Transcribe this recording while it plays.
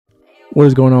What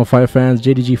is going on, fight fans?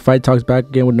 JDG Fight Talks back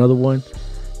again with another one.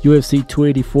 UFC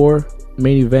 284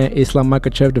 main event. Islam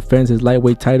Makhachev defends his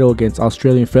lightweight title against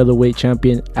Australian featherweight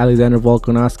champion Alexander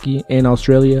Volkanovski in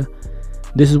Australia.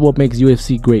 This is what makes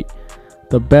UFC great.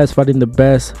 The best fighting the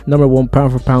best. #1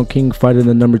 pound for pound king fighting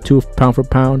the #2 pound for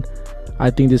pound. I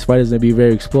think this fight is going to be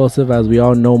very explosive. As we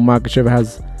all know, Makhachev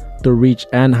has the reach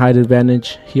and height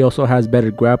advantage. He also has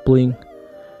better grappling.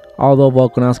 Although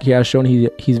Volkanovski has shown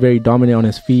he's very dominant on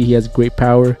his feet, he has great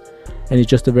power, and he's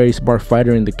just a very smart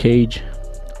fighter in the cage.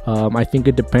 I think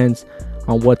it depends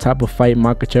on what type of fight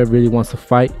Makhachev really wants to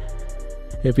fight.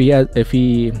 If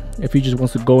he just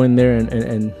wants to go in there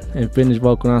and finish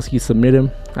Volkanovski, submit him,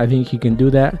 I think he can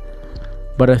do that.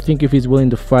 But I think if he's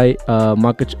willing to fight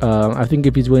Alexander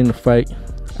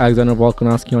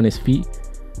Volkanovski on his feet,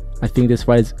 I think this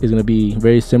fight is going to be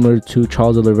very similar to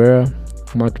Charles Oliveira.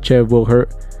 Makhachev will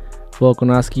hurt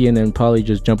Volkanovski and then probably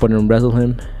just jump under and wrestle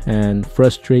him and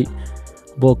frustrate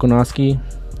Volkanovski,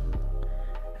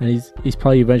 and he's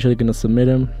probably eventually going to submit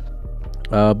him.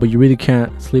 But you really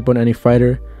can't sleep on any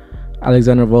fighter.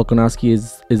 Alexander Volkanovski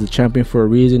is a champion for a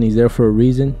reason. He's there for a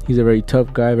reason. He's a very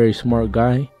tough guy, very smart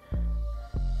guy,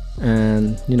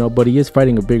 and but he is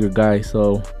fighting a bigger guy,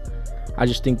 so I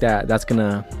just think that's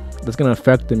gonna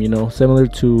affect him, similar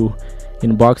to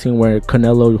in boxing where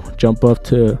Canelo jumped up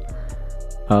to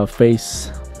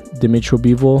face Dimitri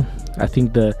Bivol. I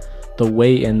think the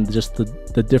weight and just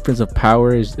the difference of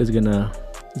power is gonna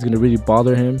really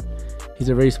bother him. He's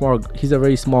a very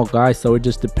small guy, so it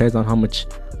just depends on how much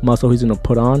muscle he's gonna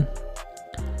put on.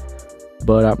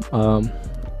 But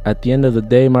at the end of the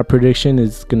day, my prediction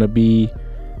is gonna be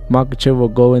Makhachev will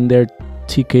go in there,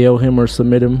 TKO him or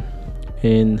submit him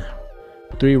in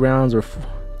 3 rounds, or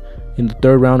in the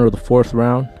 3rd round or the 4th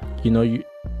round.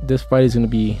 This fight is going to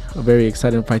be a very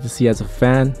exciting fight to see as a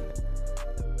fan.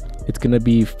 It's going to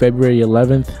be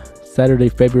Saturday,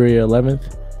 February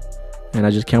 11th, and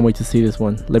I just can't wait to see this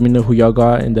one. Let me know who y'all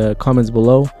got in the comments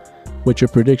below, what your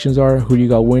predictions are, who you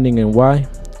got winning and why,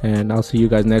 and I'll see you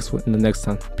guys in the next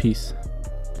time. Peace.